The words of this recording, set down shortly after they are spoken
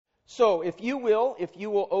So if you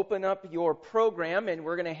will open up your program, and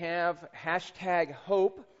we're going to have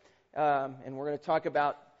 #hope, and we're going to talk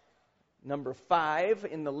about number 5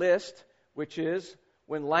 in the list, which is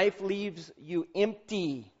when life leaves you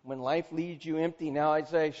empty. When life leaves you empty. Now,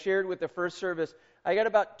 as I shared with the first service, I got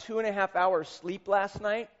about 2.5 hours sleep last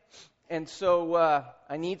night, and so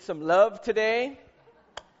I need some love today.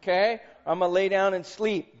 Okay? I'm going to lay down and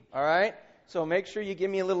sleep, all right? So make sure you give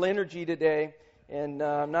me a little energy today. And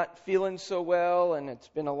I'm not feeling so well, and it's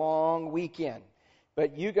been a long weekend.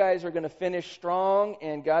 But you guys are going to finish strong,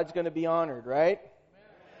 and God's going to be honored, right?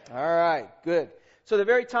 Amen. All right, good. So the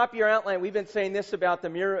very top of your outline, we've been saying this about the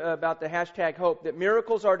 #hope, that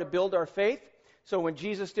miracles are to build our faith. So when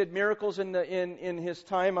Jesus did miracles in his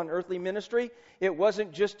time on earthly ministry, it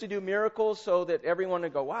wasn't just to do miracles so that everyone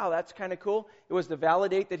would go, wow, that's kind of cool. It was to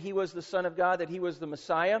validate that he was the Son of God, that he was the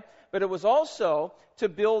Messiah. But it was also to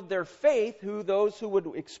build their faith, those who would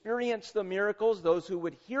experience the miracles, those who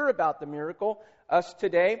would hear about the miracle, us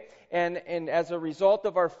today. And as a result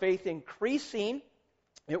of our faith increasing,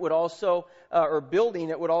 it would also,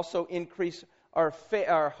 it would also increase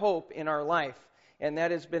our hope in our life. And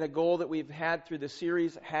that has been a goal that we've had through the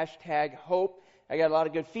series, #hope. I got a lot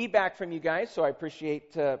of good feedback from you guys, so I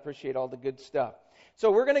appreciate all the good stuff.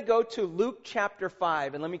 So we're going to go to Luke chapter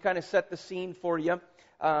 5, and let me kind of set the scene for you.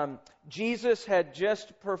 Jesus had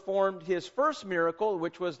just performed his first miracle,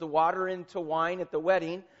 which was the water into wine at the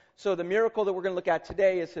wedding. So the miracle that we're going to look at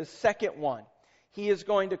today is his second one. He is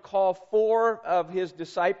going to call 4 of his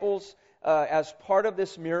disciples as part of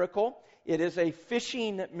this miracle. It is a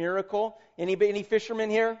fishing miracle. Any fishermen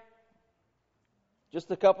here?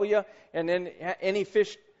 Just a couple of you? And then any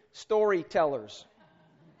fish storytellers?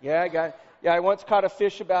 Yeah, I once caught a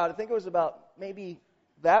fish I think it was about maybe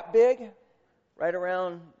that big, right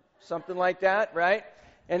around something like that, right?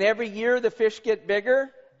 And every year the fish get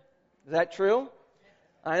bigger. Is that true?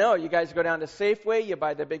 I know. You guys go down to Safeway, you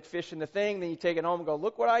buy the big fish in the thing, then you take it home and go,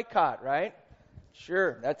 look what I caught, right?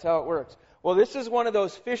 Sure, that's how it works. Well, this is one of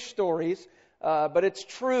those fish stories, but it's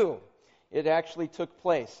true. It actually took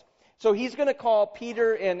place. So he's going to call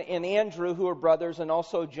Peter and Andrew, who are brothers, and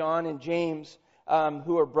also John and James,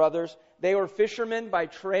 who are brothers. They were fishermen by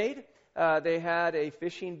trade. They had a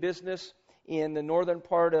fishing business in the northern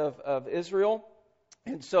part of Israel.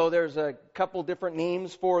 And so there's a couple different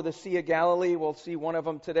names for the Sea of Galilee. We'll see one of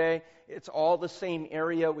them today. It's all the same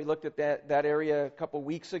area. We looked at that area a couple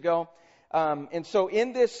weeks ago. And so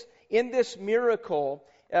in this miracle,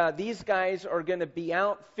 these guys are going to be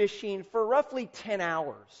out fishing for roughly 10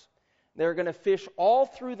 hours. They're going to fish all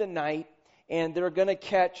through the night, and they're going to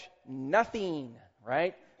catch nothing,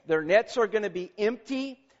 right? Their nets are going to be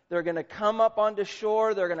empty. They're going to come up onto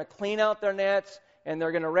shore. They're going to clean out their nets, and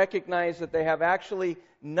they're going to recognize that they have actually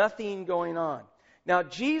nothing going on. Now,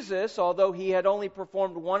 Jesus, although he had only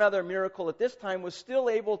performed one other miracle at this time, was still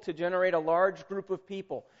able to generate a large group of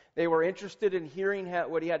people. They were interested in hearing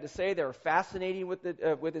what he had to say. They were fascinated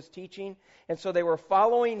with his teaching. And so they were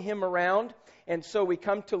following him around. And so we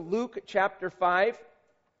come to Luke chapter 5,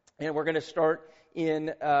 and we're going to start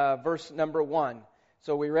in verse number 1.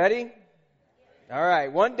 So we ready? All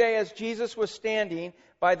right. One day as Jesus was standing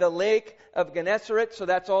by the lake of Gennesaret, so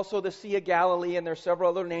that's also the Sea of Galilee, and there's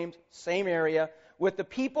several other names, same area, with the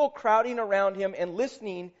people crowding around him and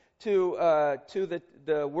listening to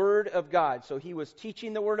the Word of God. So he was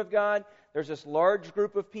teaching the Word of God. There's this large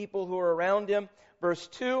group of people who are around him. Verse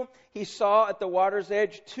 2, he saw at the water's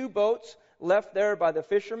edge 2 boats left there by the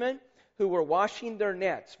fishermen who were washing their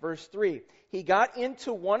nets. Verse 3, he got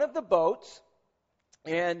into one of the boats,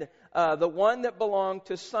 and the one that belonged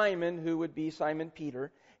to Simon, who would be Simon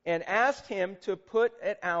Peter, and asked him to put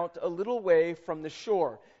it out a little way from the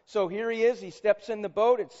shore. So here he is. He steps in the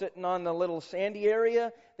boat. It's sitting on the little sandy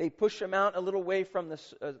area. They push him out a little way from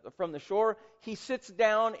the shore. He sits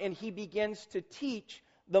down and he begins to teach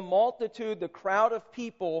the multitude, the crowd of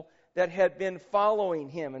people that had been following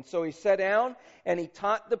him. And so he sat down and he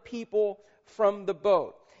taught the people from the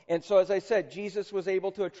boat. And so, as I said, Jesus was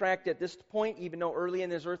able to attract at this point, even though early in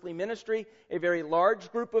his earthly ministry, a very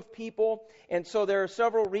large group of people. And so there are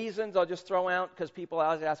several reasons I'll just throw out, because people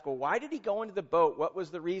always ask, well, why did he go into the boat? What was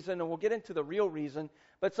the reason? And we'll get into the real reason.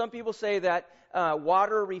 But some people say that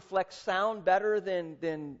water reflects sound better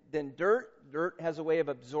than dirt. Dirt has a way of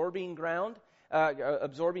absorbing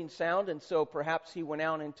sound. And so perhaps he went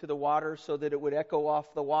out into the water so that it would echo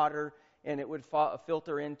off the water and it would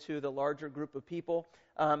filter into the larger group of people.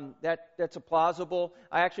 That's a plausible.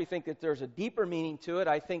 I actually think that there's a deeper meaning to it.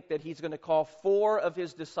 I think that he's going to call 4 of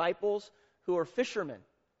his disciples who are fishermen.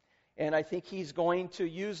 And I think he's going to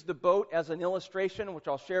use the boat as an illustration, which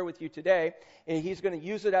I'll share with you today. And he's going to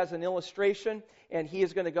use it as an illustration, and he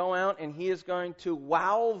is going to go out and he is going to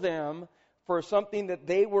wow them for something that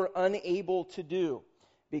they were unable to do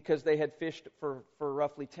because they had fished for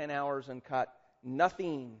roughly 10 hours and caught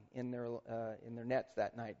nothing in their nets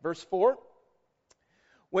that night. Verse 4,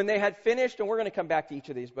 when they had finished, and we're going to come back to each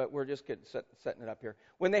of these, but we're just setting it up here.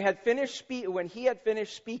 When he had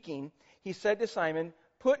finished speaking, he said to Simon,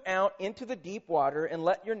 "Put out into the deep water and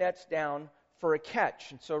let your nets down for a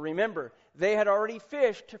catch." And so remember, they had already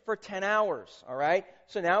fished for 10 hours, all right?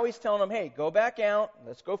 So now he's telling them, hey, go back out,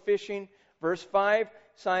 let's go fishing. Verse 5,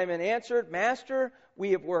 Simon answered, "Master,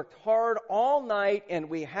 we have worked hard all night and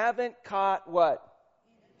we haven't caught" what?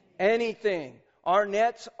 Anything. Our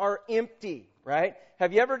nets are empty, right?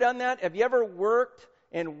 Have you ever done that? Have you ever worked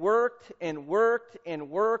and worked and worked and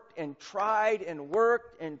worked and tried and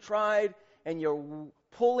worked and tried, and you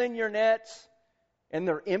pull in your nets and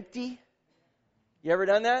they're empty? You ever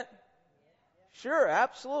done that? Sure,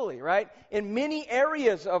 absolutely, right? In many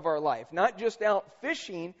areas of our life, not just out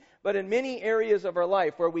fishing, but in many areas of our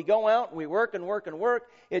life where we go out and we work and work and work,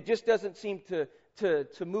 it just doesn't seem to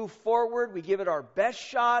move forward. We give it our best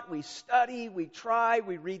shot. We study, we try,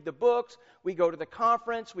 we read the books, we go to the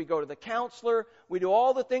conference, we go to the counselor, we do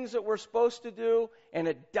all the things that we're supposed to do, and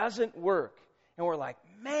it doesn't work. And we're like,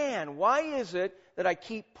 man, why is it that I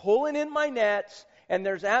keep pulling in my nets and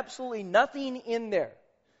there's absolutely nothing in there?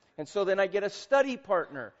 And so then I get a study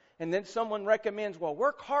partner, and then someone recommends, well,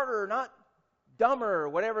 work harder, not dumber,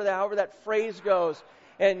 or however that phrase goes.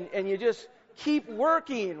 And you just keep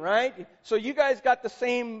working, right? So you guys got the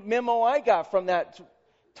same memo I got from that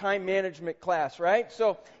time management class, right?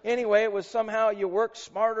 So anyway, it was somehow you work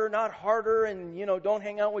smarter, not harder, and, don't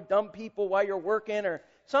hang out with dumb people while you're working or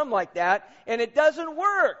something like that. And it doesn't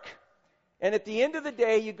work. And at the end of the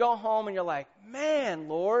day, you go home and you're like, man,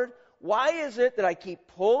 Lord, why is it that I keep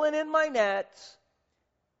pulling in my nets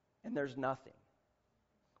and there's nothing?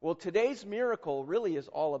 Well, today's miracle really is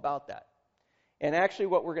all about that. And actually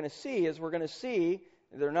what we're going to see,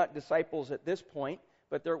 they're not disciples at this point,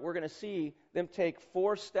 but we're going to see them take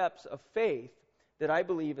 4 steps of faith that I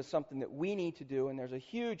believe is something that we need to do. And there's a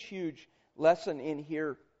huge, huge lesson in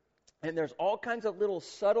here. And there's all kinds of little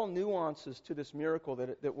subtle nuances to this miracle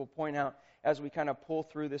that we'll point out as we kind of pull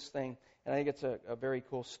through this thing. And I think it's a very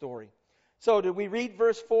cool story. So did we read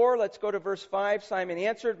verse 4? Let's go to verse 5. Simon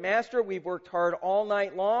answered, "Master, we've worked hard all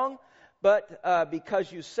night long, but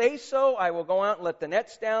because you say so, I will go out and let the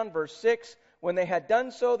nets down." Verse 6, when they had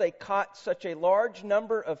done so, they caught such a large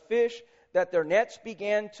number of fish that their nets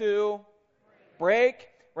began to break.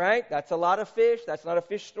 Right? That's a lot of fish. That's not a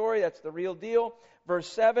fish story. That's the real deal. Verse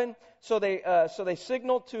 7, so they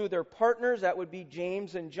signaled to their partners, that would be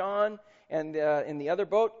James and John, and in the other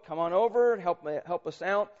boat, "Come on over and help us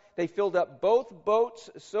out." They filled up both boats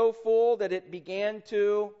so full that it began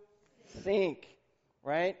to sink.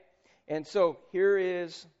 Right? And so here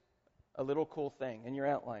is a little cool thing in your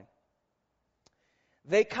outline.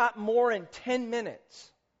 They caught more in 10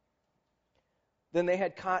 minutes than they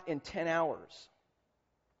had caught in 10 hours.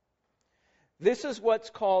 This is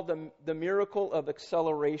what's called the miracle of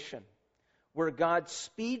acceleration, where God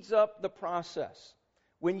speeds up the process.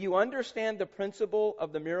 When you understand the principle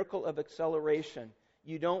of the miracle of acceleration,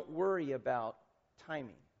 you don't worry about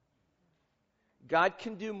timing. God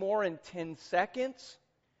can do more in 10 seconds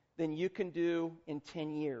than you can do in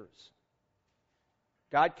 10 years.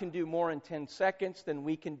 God can do more in 10 seconds than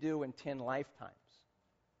we can do in 10 lifetimes.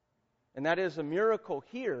 And that is a miracle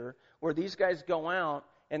here, where these guys go out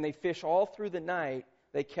and they fish all through the night,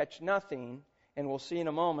 they catch nothing, and we'll see in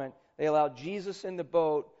a moment, they allow Jesus in the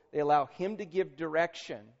boat, they allow Him to give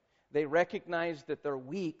direction, they recognize that they're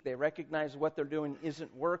weak, they recognize what they're doing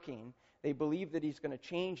isn't working, they believe that He's going to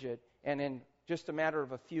change it, and in just a matter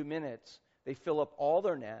of a few minutes, they fill up all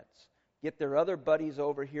their nets, get their other buddies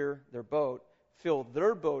over here, their boat, fill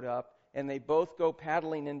their boat up, and they both go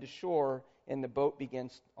paddling into shore, and the boat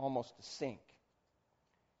begins almost to sink.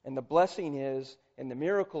 And the blessing is, and the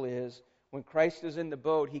miracle is, when Christ is in the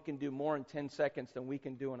boat, He can do more in 10 seconds than we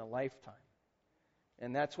can do in a lifetime.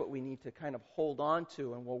 And that's what we need to kind of hold on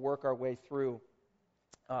to, and we'll work our way through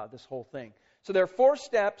this whole thing. So there are 4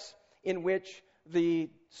 steps in which the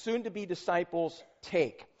soon-to-be disciples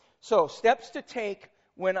take. So, steps to take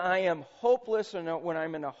when I am hopeless, or when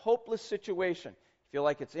I'm in a hopeless situation. You feel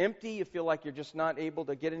like it's empty, you feel like you're just not able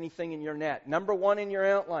to get anything in your net. Number 1 in your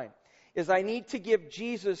outline is I need to give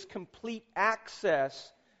Jesus complete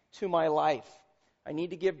access to my life. I need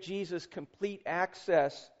to give Jesus complete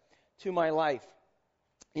access to my life.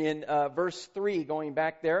 In verse 3, going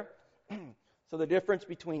back there, So the difference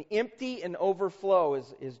between empty and overflow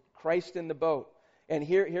is Christ in the boat. And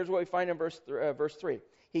here's what we find in verse 3.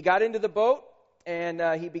 He got into the boat, and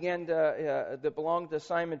he began that belonged to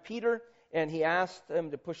Simon Peter, and he asked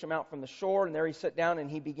them to push him out from the shore, and there he sat down and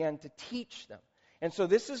he began to teach them. And so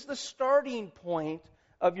this is the starting point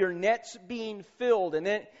of your nets being filled. And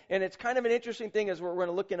it's kind of an interesting thing, as we're going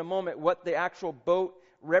to look in a moment, what the actual boat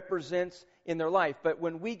represents in their life. But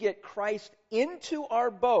when we get Christ into our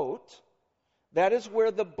boat, that is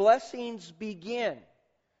where the blessings begin.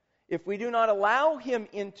 If we do not allow him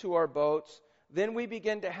into our boats, then we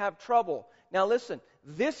begin to have trouble. Now listen,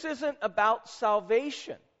 this isn't about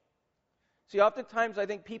salvation. See, oftentimes I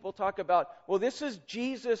think people talk about, well, this is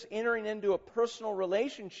Jesus entering into a personal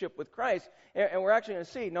relationship with Christ, and we're actually going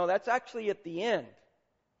to see, no, that's actually at the end.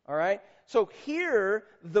 All right? So here,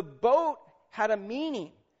 the boat had a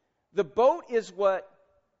meaning. The boat is what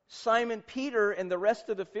Simon Peter and the rest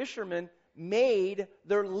of the fishermen made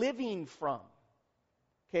their living from.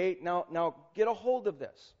 Okay, now get a hold of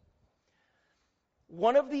this.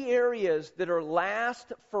 One of the areas that are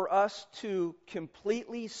last for us to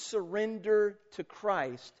completely surrender to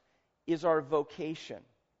Christ is our vocation.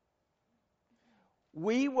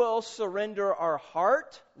 We will surrender our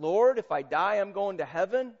heart. Lord, if I die, I'm going to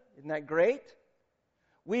heaven. Isn't that great?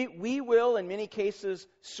 We will, in many cases,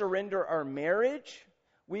 surrender our marriage.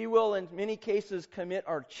 We will, in many cases, commit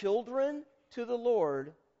our children to the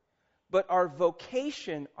Lord. But our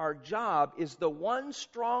vocation, our job, is the one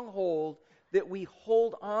stronghold that we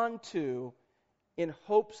hold on to in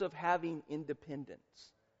hopes of having independence.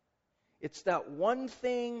 It's that one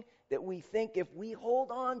thing that we think if we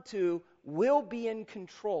hold on to, we'll be in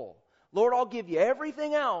control. Lord, I'll give you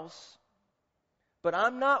everything else, but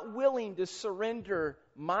I'm not willing to surrender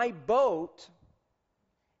my boat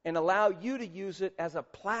and allow you to use it as a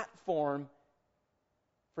platform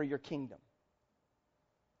for your kingdom.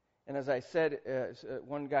 And as I said,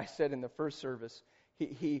 one guy said in the first service,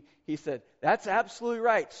 he said, that's absolutely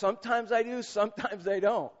right. Sometimes I do, sometimes I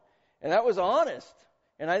don't. And that was honest.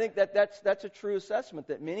 And I think that's a true assessment,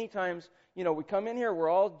 that many times, we come in here, we're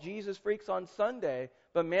all Jesus freaks on Sunday,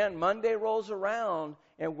 but man, Monday rolls around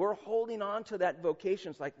and we're holding on to that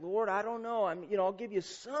vocation. It's like, Lord, I don't know. I'll give you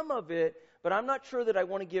some of it, but I'm not sure that I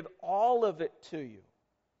want to give all of it to you.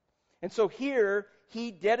 And so here, he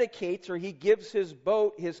dedicates, or he gives his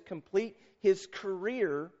boat, his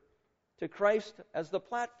career to Christ as the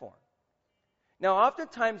platform. Now,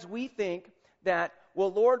 oftentimes we think that,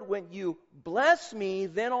 well, Lord, when you bless me,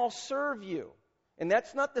 then I'll serve you. And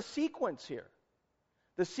that's not the sequence here.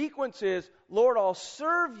 The sequence is, Lord, I'll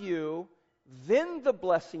serve you, then the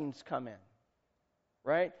blessings come in.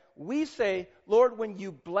 Right? We say, Lord, when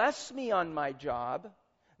you bless me on my job,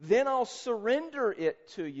 then I'll surrender it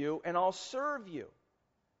to you and I'll serve you.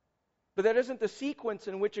 But that isn't the sequence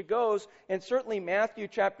in which it goes, and certainly Matthew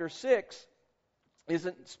chapter 6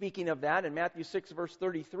 isn't speaking of that, in Matthew 6 verse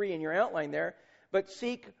 33 in your outline there, but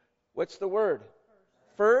seek, what's the word?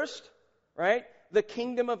 First, right? The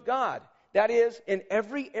kingdom of God. That is, in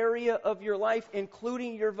every area of your life,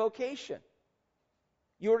 including your vocation.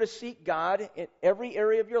 You are to seek God in every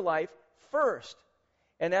area of your life first.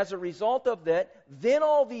 And as a result of that, then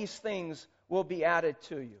all these things will be added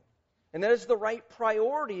to you. And that is the right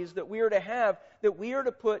priorities that we are to have, that we are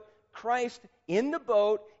to put Christ in the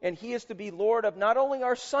boat, and He is to be Lord of not only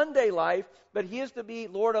our Sunday life, but He is to be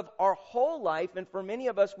Lord of our whole life. And for many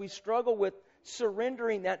of us, we struggle with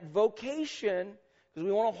surrendering that vocation because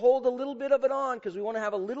we want to hold a little bit of it on, because we want to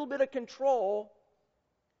have a little bit of control.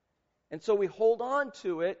 And so we hold on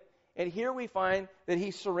to it, and here we find that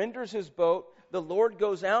He surrenders His boat. The Lord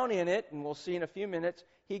goes out in it, and we'll see in a few minutes,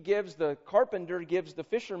 the carpenter gives the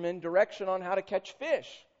fisherman direction on how to catch fish,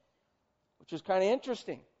 which is kind of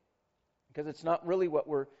interesting because it's not really what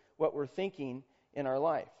we're thinking in our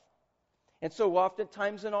life. And so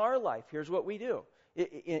oftentimes in our life, here's what we do.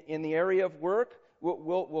 In the area of work,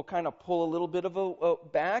 we'll kind of pull a little bit of a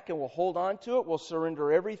back and we'll hold on to it. We'll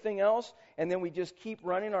surrender everything else, and then we just keep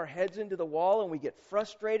running our heads into the wall, and we get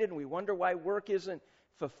frustrated, and we wonder why work isn't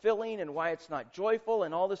fulfilling and why it's not joyful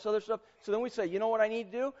and all this other stuff. So then we say, you know what I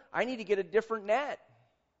need to do? I need to get a different net.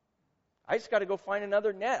 I just got to go find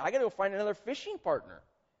another net. I got to go find another fishing partner.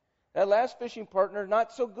 That last fishing partner,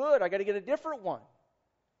 not so good. I got to get a different one.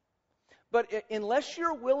 But unless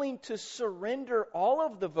you're willing to surrender all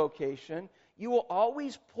of the vocation, you will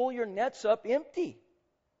always pull your nets up empty.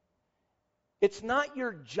 It's not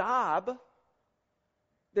your job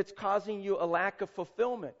that's causing you a lack of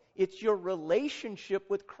fulfillment. It's your relationship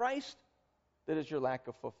with Christ that is your lack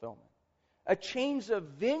of fulfillment. A change of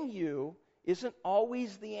venue isn't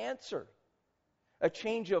always the answer. A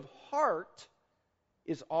change of heart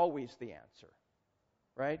is always the answer.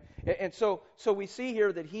 Right? And so we see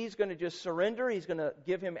here that he's going to just surrender. He's going to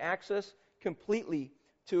give him access completely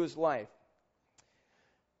to his life.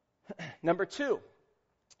 Number 2,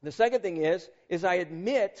 the second thing is I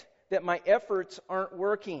admit that my efforts aren't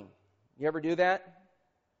working. You ever do that?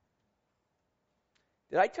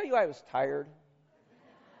 Did I tell you I was tired?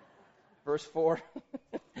 Verse 4.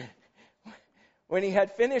 When he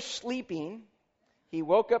had finished sleeping, he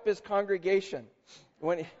woke up his congregation.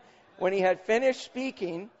 When he had finished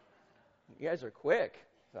speaking, you guys are quick.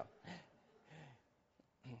 So,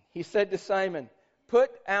 he said to Simon,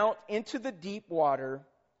 "Put out into the deep water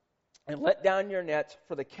and let down your nets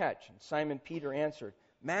for the catch." And Simon Peter answered,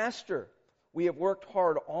 "Master, we have worked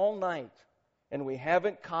hard all night and we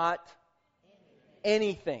haven't caught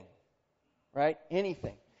anything." Right?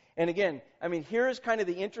 Anything. And again, here is kind of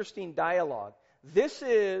the interesting dialogue. This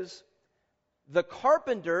is the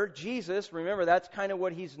carpenter, Jesus, remember that's kind of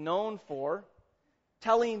what he's known for,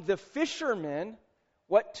 telling the fishermen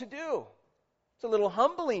what to do. It's a little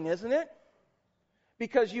humbling, isn't it?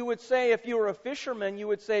 Because you would say, if you were a fisherman, you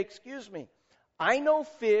would say, "Excuse me, I know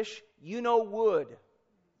fish, you know wood.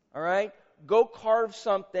 All right? Go carve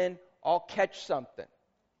something, I'll catch something."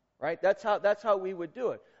 Right? That's how we would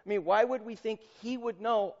do it. Why would we think he would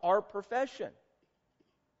know our profession?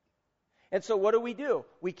 And so what do?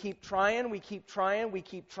 We keep trying,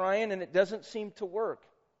 and it doesn't seem to work.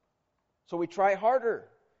 So we try harder.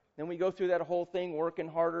 Then we go through that whole thing, working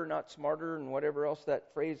harder, not smarter, and whatever else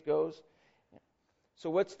that phrase goes. So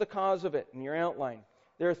what's the cause of it in your outline?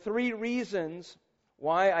 There are 3 reasons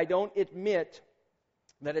why I don't admit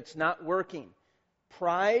that it's not working.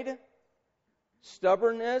 Pride,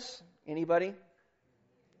 stubbornness, anybody?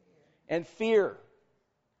 And fear.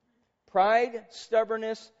 Pride,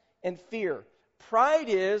 stubbornness, and fear. Pride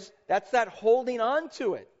that's that holding on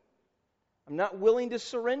to it. I'm not willing to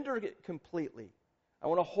surrender it completely. I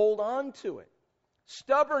want to hold on to it.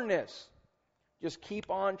 Stubbornness. Just keep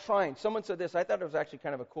on trying. Someone said this. I thought it was actually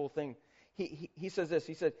kind of a cool thing. He says this.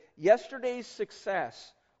 He said, "Yesterday's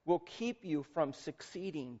success will keep you from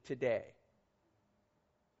succeeding today."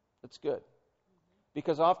 That's good.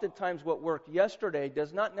 Because oftentimes what worked yesterday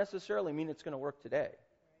does not necessarily mean it's going to work today.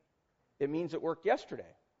 It means it worked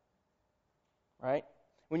yesterday. Right?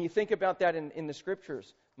 When you think about that in the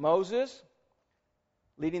Scriptures, Moses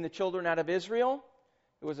leading the children out of Israel,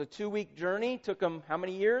 it was a 2-week journey. Took them how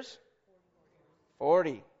many years?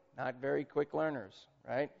 40. Not very quick learners,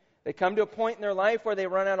 right? They come to a point in their life where they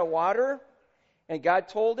run out of water, and God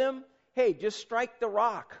told him, "Hey, just strike the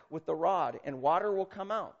rock with the rod, and water will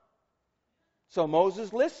come out." So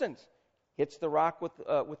Moses listens, hits the rock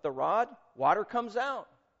with the rod, water comes out,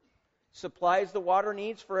 supplies the water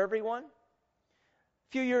needs for everyone.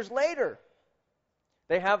 A few years later,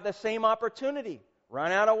 they have the same opportunity,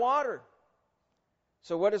 run out of water.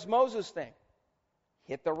 So what does Moses think?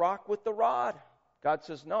 Hit the rock with the rod. God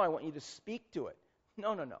says, "No, I want you to speak to it."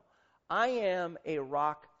 No. I am a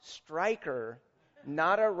rock striker,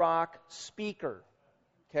 not a rock speaker.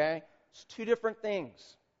 Okay? It's 2 different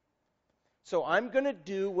things. So I'm going to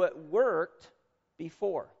do what worked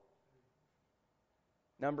before.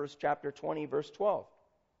 Numbers chapter 20, verse 12.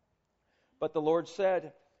 But the Lord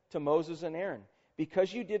said to Moses and Aaron,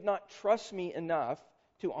 "Because you did not trust me enough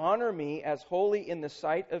to honor me as holy in the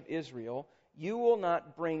sight of Israel, you will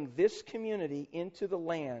not bring this community into the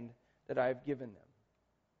land that I have given them."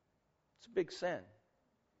 It's a big sin,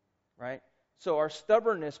 right? So our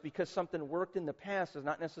stubbornness, because something worked in the past, does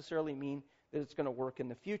not necessarily mean that it's going to work in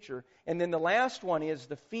the future. And then the last one is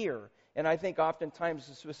the fear. And I think oftentimes,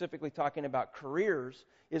 specifically talking about careers,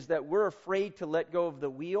 is that we're afraid to let go of the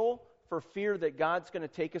wheel for fear that God's going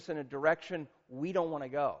to take us in a direction we don't want to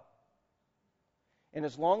go. And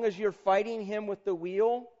as long as you're fighting Him with the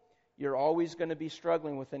wheel, you're always going to be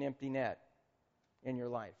struggling with an empty net in your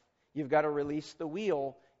life. You've got to release the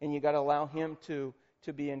wheel, and you've got to allow Him to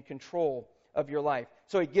be in control of your life.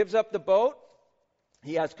 So he gives up the boat.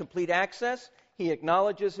 He has complete access. He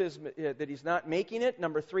acknowledges that he's not making it.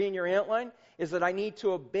 Number 3 in your outline is that I need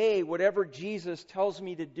to obey whatever Jesus tells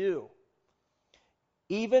me to do,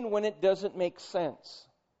 even when it doesn't make sense,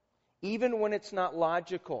 even when it's not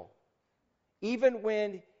logical, even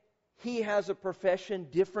when he has a profession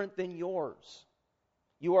different than yours.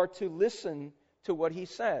 You are to listen to what he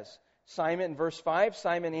says. Simon, verse 5,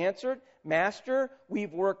 Simon answered, "Master,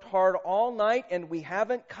 we've worked hard all night and we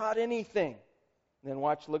haven't caught anything." And then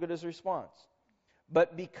look at his response.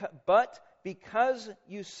 But because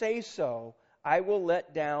you say so, I will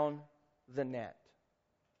let down the net.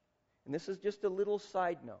 And this is just a little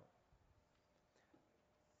side note.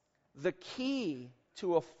 The key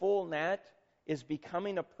to a full net is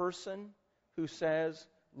becoming a person who says,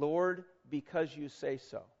 Lord, because you say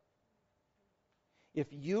so. If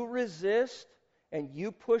you resist and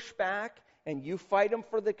you push back and you fight him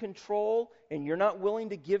for the control and you're not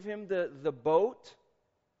willing to give him the boat,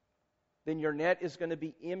 then your net is going to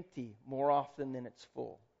be empty more often than it's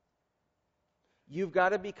full. We've got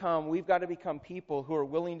to become people who are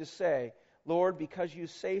willing to say, Lord, because you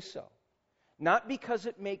say so. Not because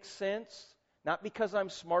it makes sense, not because I'm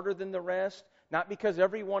smarter than the rest, not because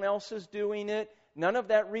everyone else is doing it, none of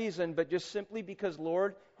that reason, but just simply because,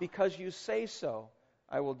 Lord, because you say so,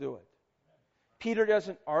 I will do it. Peter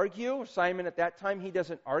doesn't argue. Simon at that time, he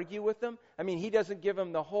doesn't argue with him. I mean, he doesn't give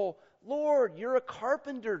him the whole, Lord, you're a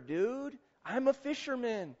carpenter, dude. I'm a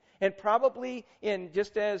fisherman. And probably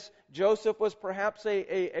just as Joseph was perhaps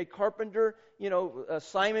a carpenter,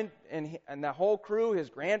 Simon and the whole crew, his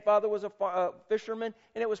grandfather was a fisherman,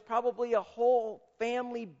 and it was probably a whole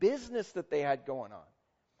family business that they had going on.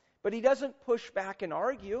 But he doesn't push back and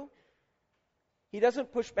argue. He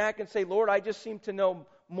doesn't push back and say, Lord, I just seem to know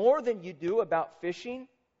more than you do about fishing.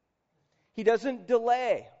 He doesn't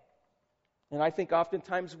delay. And I think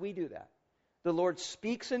oftentimes we do that. The Lord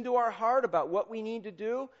speaks into our heart about what we need to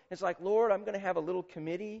do. It's like, Lord, I'm going to have a little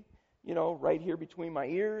committee, right here between my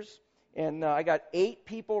ears. And I got 8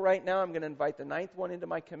 people right now. I'm going to invite the 9th one into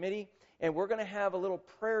my committee. And we're going to have a little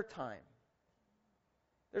prayer time.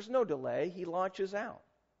 There's no delay. He launches out.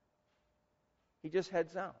 He just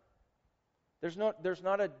heads out. There's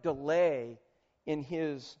not a delay in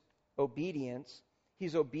his obedience.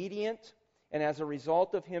 He's obedient, and as a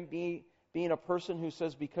result of him being a person who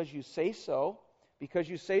says, because you say so,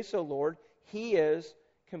 Lord, he is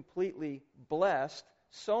completely blessed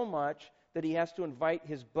so much that he has to invite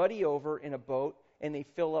his buddy over in a boat, and they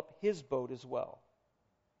fill up his boat as well.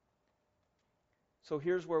 So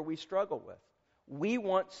here's where we struggle with. We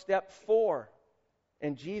want step 4,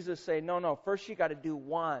 and Jesus say, no, first you got to do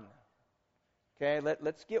 1. Okay,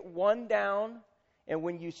 let's get 1 down, and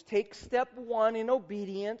when you take step 1 in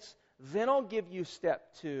obedience, then I'll give you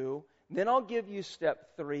step 2, then I'll give you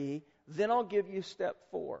step 3, then I'll give you step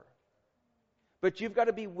 4. But you've got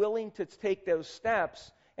to be willing to take those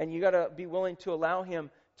steps, and you've got to be willing to allow him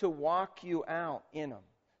to walk you out in them.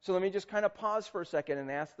 So let me just kind of pause for a second and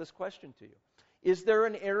ask this question to you. Is there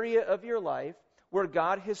an area of your life where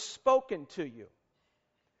God has spoken to you?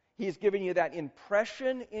 He's given you that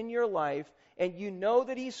impression in your life, and you know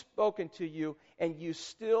that he's spoken to you, and you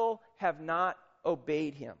still have not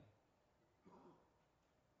obeyed him.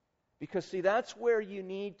 Because, see, that's where you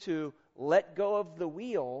need to let go of the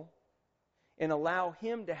wheel and allow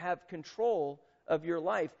him to have control of your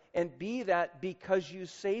life and be that because you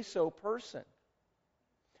say so person.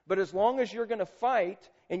 But as long as you're going to fight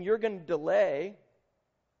and you're going to delay,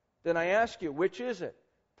 then I ask you, which is it?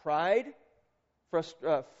 Pride?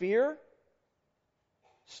 Fear?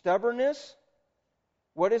 Stubbornness?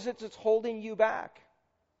 What is it that's holding you back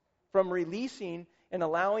from releasing and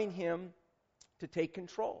allowing him to take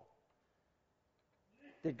control?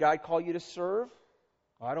 Did God call you to serve?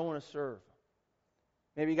 Oh, I don't want to serve.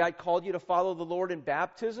 Maybe God called you to follow the Lord in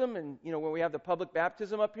baptism, and when we have the public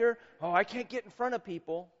baptism up here, oh, I can't get in front of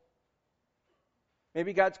people.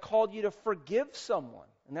 Maybe God's called you to forgive someone,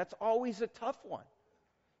 and that's always a tough one.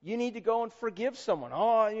 You need to go and forgive someone.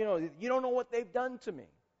 Oh, you don't know what they've done to me.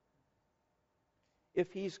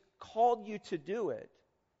 If he's called you to do it,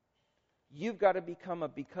 you've got to become a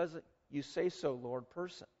because you say so, Lord,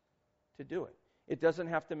 person to do it. It doesn't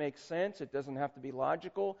have to make sense. It doesn't have to be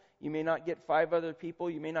logical. You may not get 5 other people.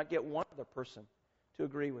 You may not get 1 other person to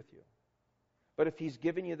agree with you. But if he's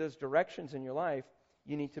given you those directions in your life,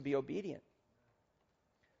 you need to be obedient.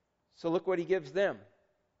 So look what he gives them.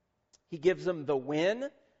 He gives them the when,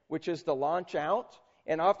 which is the launch out.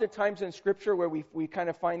 And oftentimes in Scripture where we kind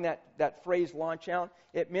of find that phrase launch out,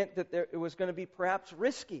 it meant that it was going to be perhaps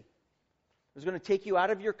risky. It was going to take you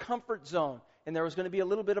out of your comfort zone, and there was going to be a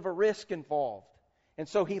little bit of a risk involved. And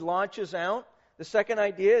so he launches out. The second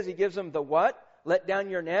idea is he gives them the what? Let down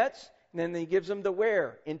your nets. And then he gives them the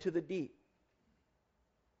where? Into the deep.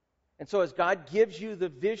 And so as God gives you the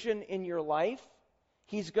vision in your life,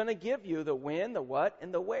 he's going to give you the when, the what,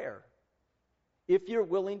 and the where. If you're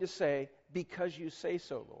willing to say, because you say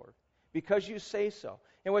so, Lord. Because you say so.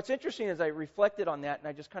 And what's interesting is I reflected on that and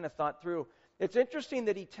I just kind of thought through. It's interesting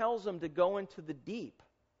that he tells them to go into the deep.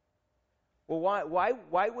 Well,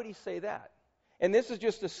 why would he say that? And this is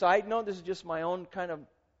just a side note. This is just my own kind of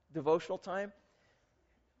devotional time.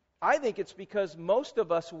 I think it's because most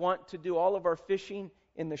of us want to do all of our fishing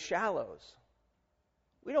in the shallows.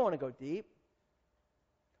 We don't want to go deep.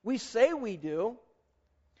 We say we do,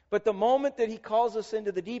 But the moment that he calls us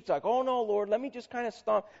into the deep, it's like, oh no, Lord, let me just kind of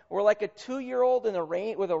stomp. We're like a 2-year-old in the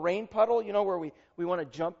rain with a rain puddle, where we want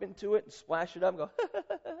to jump into it and splash it up and go,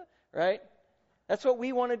 right? That's what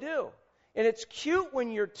we want to do. And it's cute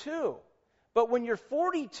when you're 2, but when you're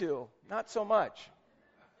 42, not so much.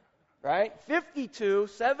 Right? 52,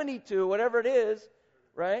 72, whatever it is,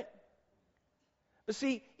 right? But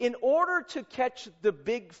see, in order to catch the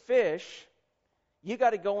big fish, you got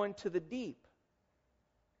to go into the deep.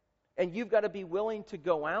 And you've got to be willing to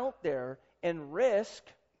go out there and risk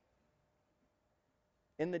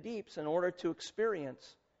in the deeps in order to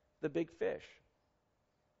experience the big fish.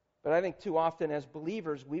 But I think too often as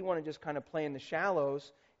believers, we want to just kind of play in the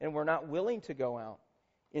shallows, and we're not willing to go out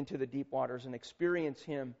into the deep waters and experience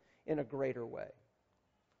Him in a greater way.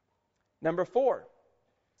 Number 4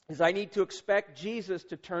 is I need to expect Jesus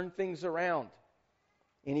to turn things around.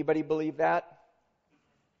 Anybody believe that?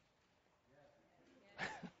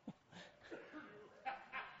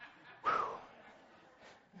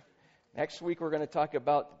 Next week we're going to talk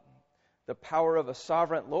about the power of a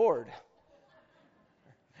sovereign Lord.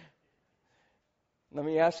 Let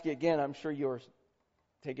me ask you again, I'm sure you're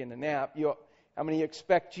taking a nap. How many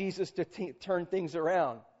expect Jesus to turn things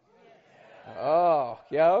around? Oh,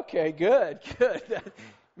 yeah, okay, good. That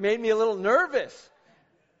made me a little nervous,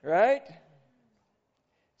 right?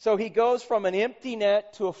 So he goes from an empty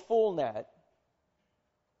net to a full net,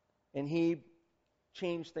 and he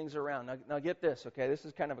changed things around. Now get this, okay? This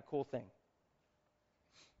is kind of a cool thing.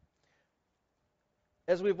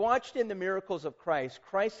 As we've watched in the miracles of Christ,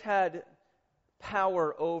 Christ had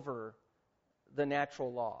power over the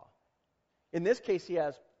natural law. In this case, he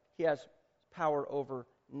has power over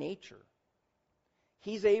nature.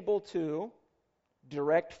 He's able to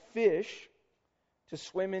direct fish to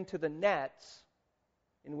swim into the nets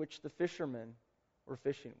in which the fishermen were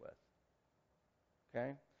fishing with.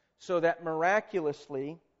 Okay? So that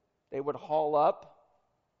miraculously they would haul up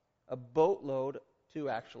a boatload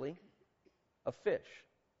of fish.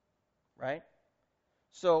 Right?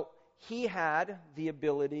 So he had the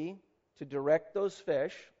ability to direct those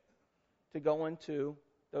fish to go into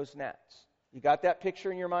those nets. You got that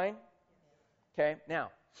picture in your mind? Okay,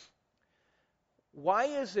 now, why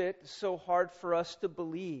is it so hard for us to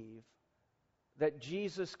believe that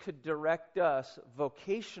Jesus could direct us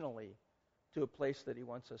vocationally to a place that He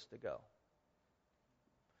wants us to go?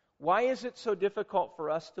 Why is it so difficult for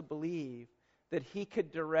us to believe that He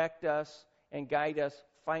could direct us and guide us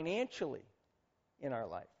financially in our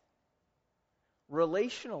life,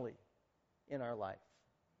 relationally in our life,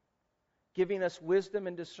 giving us wisdom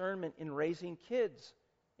and discernment in raising kids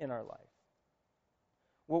in our life?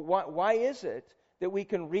 Well, why is it that we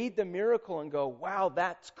can read the miracle and go, wow,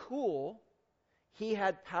 that's cool. He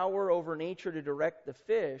had power over nature to direct the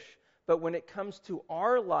fish, but when it comes to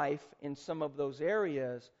our life in some of those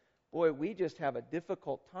areas, boy, we just have a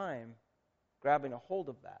difficult time grabbing a hold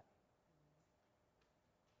of that.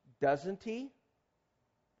 Doesn't He?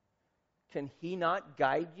 Can He not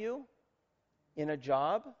guide you in a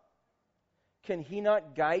job? Can He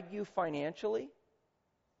not guide you financially?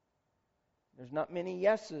 There's not many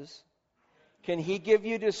yeses. Can He give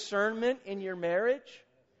you discernment in your marriage?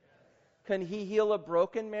 Can He heal a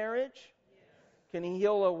broken marriage? Can He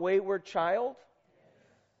heal a wayward child?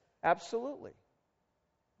 Absolutely.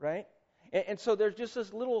 Right? And so there's just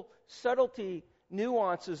this little subtlety,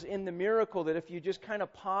 nuances in the miracle that if you just kind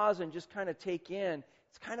of pause and just kind of take in,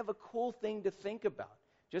 it's kind of a cool thing to think about.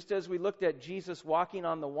 Just as we looked at Jesus walking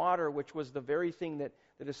on the water, which was the very thing that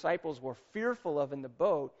the disciples were fearful of in the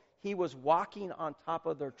boat, He was walking on top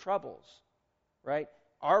of their troubles, right?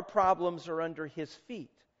 Our problems are under His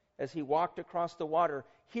feet as He walked across the water.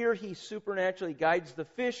 Here He supernaturally guides the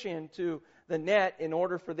fish into the net in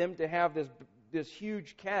order for them to have this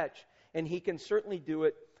huge catch, and He can certainly do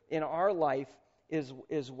it in our life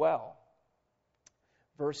as well.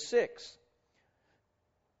 Verse 6,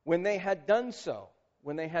 when they had done so,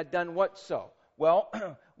 when they had done what so? Well,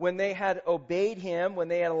 when they had obeyed Him, when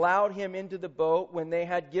they had allowed Him into the boat, when they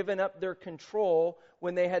had given up their control,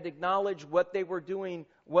 when they had acknowledged what they were doing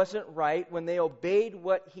wasn't right, when they obeyed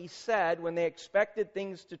what He said, when they expected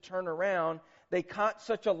things to turn around, they caught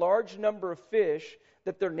such a large number of fish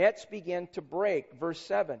that their nets began to break. Verse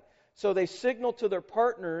 7. So they signaled to their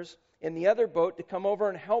partners in the other boat to come over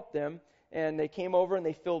and help them, and they came over and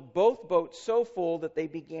they filled both boats so full that they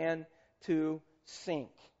began to sink.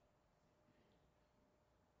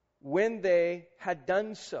 When they had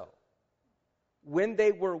done so, when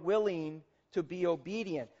they were willing to be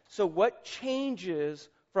obedient. So what changes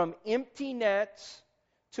from empty nets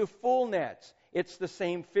to full nets? It's the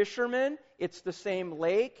same fishermen, it's the same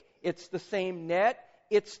lake, it's the same net,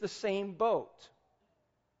 it's the same boat.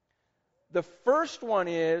 The first one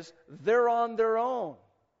is they're on their own.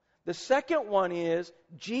 The second one is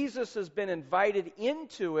Jesus has been invited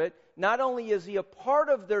into it. Not only is he a part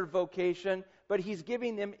of their vocation, but he's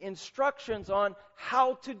giving them instructions on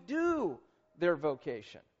how to do their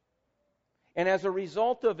vocation. And as a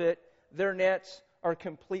result of it, their nets are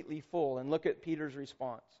completely full. And look at Peter's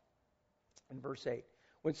response in verse 8.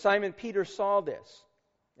 When Simon Peter saw this,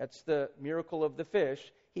 that's the miracle of the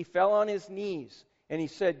fish, he fell on his knees and he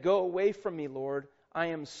said, "Go away from me, Lord, I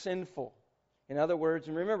am sinful." In other words,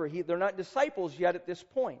 and remember, they're not disciples yet at this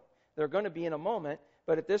point. They're going to be in a moment,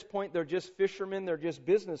 but at this point they're just fishermen, they're just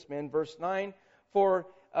businessmen. Verse 9, for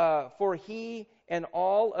he and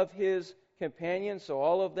all of his companions, so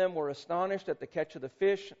all of them were astonished at the catch of the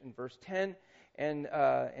fish, in verse 10,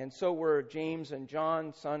 and so were James and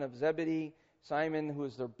John, son of Zebedee, Simon, who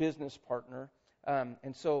is their business partner.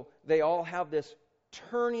 And so they all have this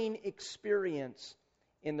turning experience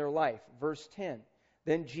in their life. Verse 10,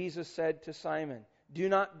 then Jesus said to Simon, "Do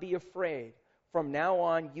not be afraid. From now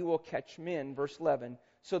on you will catch men." Verse 11,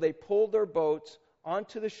 so they pulled their boats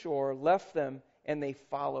onto the shore, left them, and they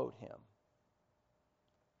followed him.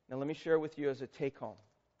 Now let me share with you as a take-home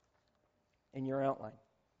in your outline.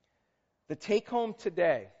 The take-home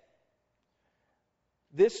today,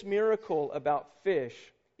 this miracle about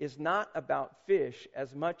fish is not about fish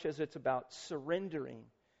as much as it's about surrendering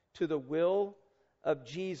to the will of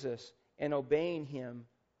Jesus and obeying him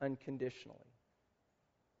unconditionally.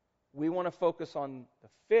 We want to focus on the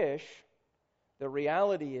fish. The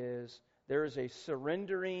reality is there is a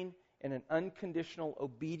surrendering and an unconditional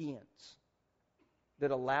obedience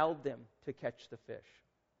that allowed them to catch the fish.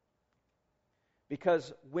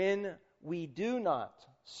 Because when we do not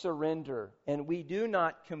surrender and we do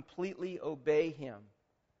not completely obey him,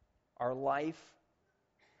 our life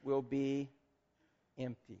will be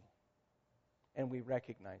empty. And we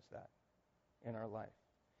recognize that in our life.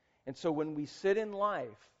 And so when we sit in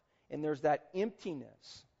life and there's that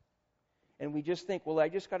emptiness, and we just think, well, I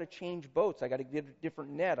just got to change boats. I got to get a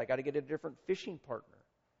different net. I got to get a different fishing partner.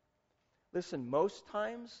 Listen, most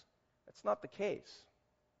times, that's not the case.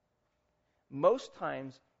 Most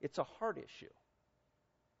times, it's a heart issue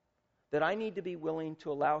that I need to be willing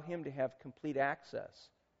to allow him to have complete access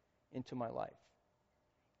into my life,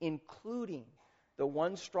 including the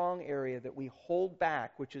one strong area that we hold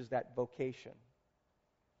back, which is that vocation.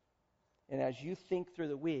 And as you think through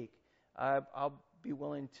the week, I'll be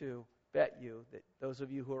willing to bet you that those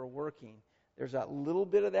of you who are working, there's that little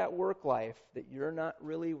bit of that work life that you're not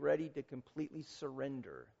really ready to completely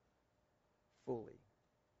surrender fully.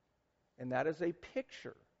 And that is a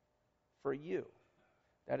picture for you.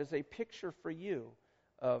 That is a picture for you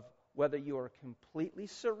of whether you are completely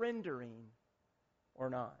surrendering or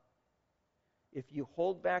not. If you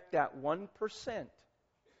hold back that 1%,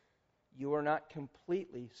 you are not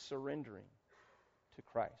completely surrendering to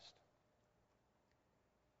Christ.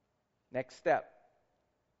 Next step.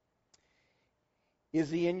 Is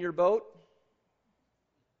he in your boat?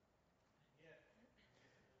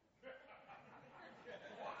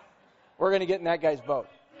 We're going to get in that guy's boat.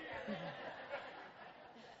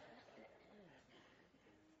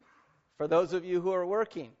 For those of you who are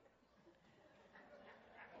working,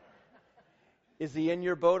 is he in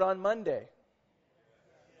your boat on Monday?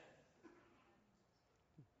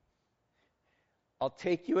 I'll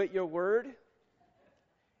take you at your word,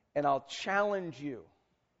 and I'll challenge you.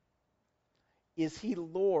 Is he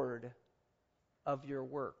Lord of your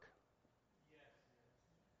work?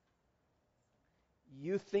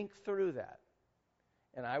 You think through that,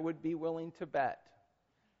 and I would be willing to bet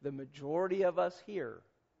the majority of us here,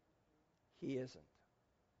 he isn't.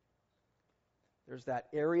 There's that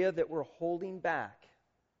area that we're holding back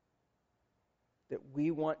that we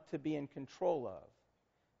want to be in control of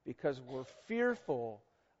because we're fearful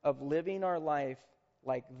of living our life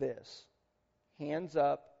like this. Hands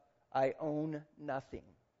up, I own nothing.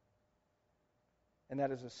 And that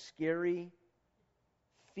is a scary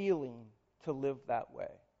feeling to live that way.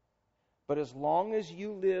 But as long as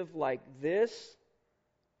you live like this,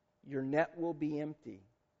 your net will be empty.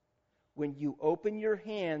 When you open your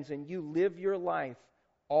hands and you live your life,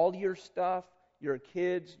 all your stuff, your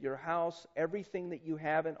kids, your house, everything that you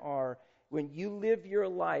have and are, when you live your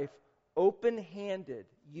life open-handed,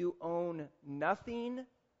 you own nothing.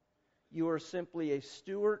 You are simply a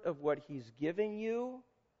steward of what he's given you,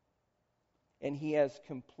 and he has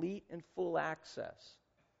complete and full access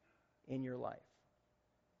in your life.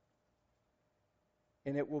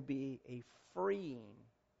 And it will be a freeing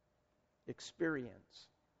experience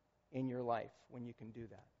in your life when you can do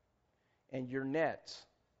that. And your nets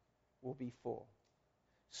will be full.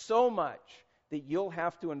 so much that you'll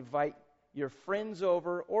have to invite your friends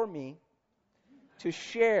over or me to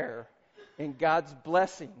share in God's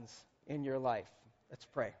blessings in your life. Let's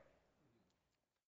pray.